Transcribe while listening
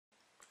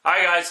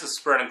Hi guys, this is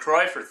Vernon and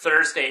Croy for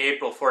Thursday,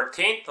 April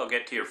 14th. I'll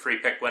get to your free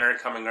pick winner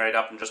coming right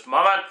up in just a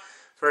moment.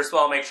 First of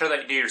all, make sure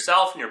that you do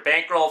yourself and your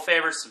bankroll a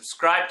favor.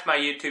 Subscribe to my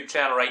YouTube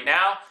channel right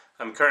now.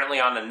 I'm currently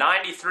on the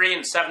 93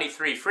 and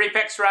 73 free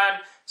picks run.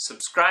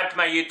 Subscribe to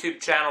my YouTube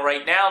channel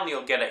right now and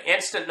you'll get an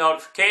instant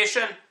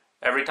notification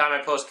every time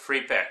I post a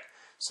free pick.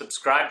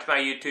 Subscribe to my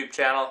YouTube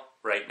channel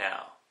right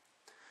now.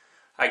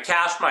 I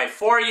cashed my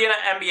 4-unit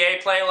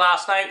NBA play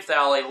last night with the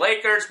LA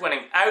Lakers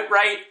winning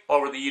outright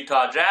over the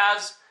Utah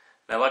Jazz.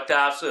 I look to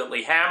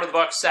absolutely hammer the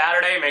books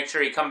Saturday. Make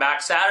sure you come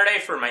back Saturday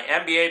for my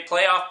NBA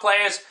playoff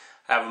plays.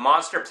 I have a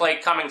monster play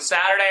coming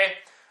Saturday.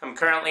 I'm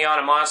currently on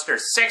a monster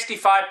 65%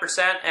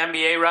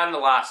 NBA run the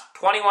last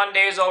 21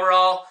 days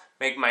overall,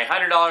 making my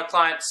 $100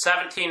 client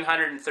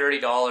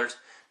 $1,730.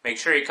 Make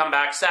sure you come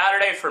back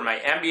Saturday for my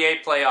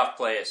NBA playoff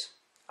plays.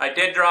 I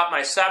did drop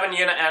my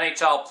 7-unit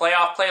NHL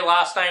playoff play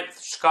last night with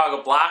the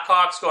Chicago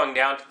Blackhawks going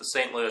down to the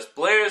St. Louis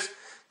Blues.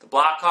 The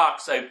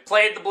Blackhawks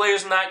outplayed the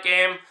Blues in that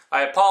game.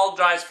 I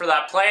apologize for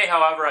that play.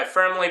 However, I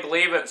firmly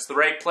believe it's the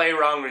right play,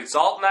 wrong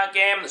result in that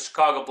game. The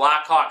Chicago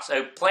Blackhawks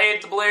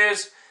outplayed the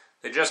Blues.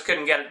 They just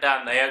couldn't get it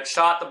done. They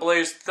outshot the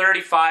Blues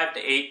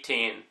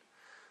 35-18.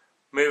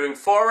 Moving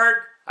forward,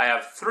 I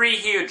have 3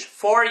 huge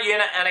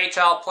 4-unit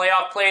NHL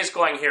playoff plays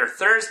going here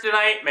Thursday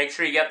night. Make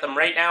sure you get them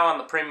right now on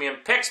the Premium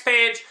Picks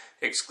page,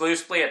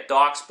 exclusively at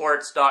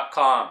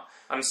DocSports.com.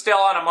 I'm still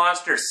on a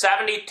monster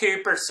 72%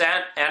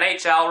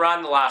 NHL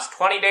run the last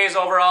 20 days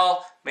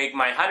overall, making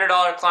my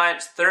 $100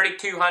 clients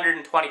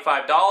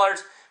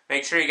 $3,225.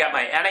 Make sure you get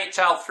my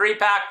NHL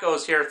 3-pack,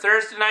 goes here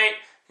Thursday night,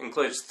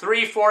 includes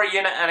 3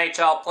 4-unit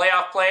NHL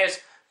playoff plays,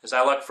 as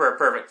I look for a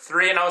perfect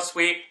 3-0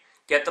 sweep.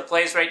 Get the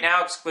plays right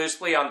now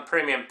exclusively on the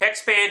Premium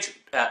Picks page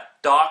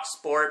at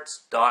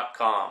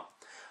DocSports.com.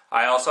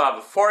 I also have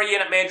a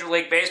 4-unit Major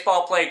League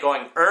Baseball play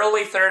going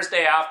early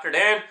Thursday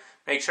afternoon.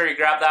 Make sure you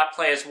grab that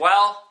play as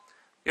well.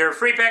 Your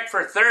free pick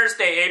for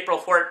Thursday, April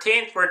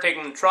 14th, we're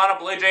taking the Toronto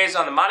Blue Jays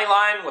on the money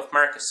line with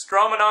Marcus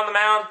Stroman on the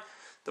mound.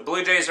 The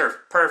Blue Jays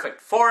are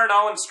perfect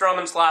 4-0 in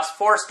Stroman's last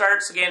 4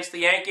 starts against the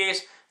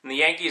Yankees, and the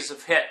Yankees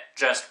have hit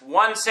just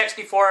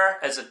 164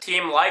 as a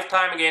team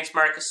lifetime against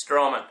Marcus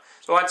Stroman.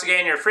 So once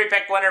again, your free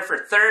pick winner for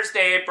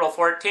Thursday, April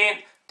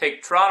 14th,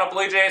 take Toronto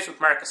Blue Jays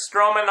with Marcus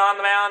Stroman on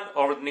the mound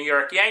over the New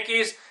York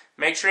Yankees.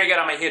 Make sure you get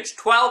on my huge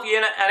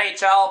 12-unit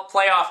NHL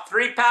playoff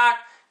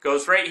 3-pack.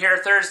 Goes right here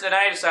Thursday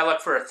night as I look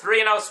for a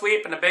 3-0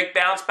 sweep and a big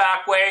bounce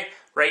back way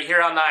right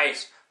here on the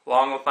ice.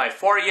 Along with my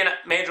 4-unit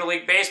Major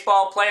League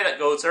Baseball play that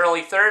goes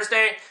early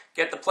Thursday.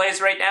 Get the plays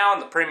right now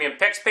on the Premium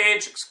Picks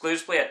page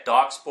exclusively at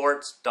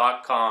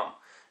DocSports.com.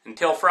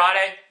 Until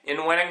Friday,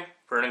 in winning,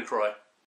 Vernon and Croy.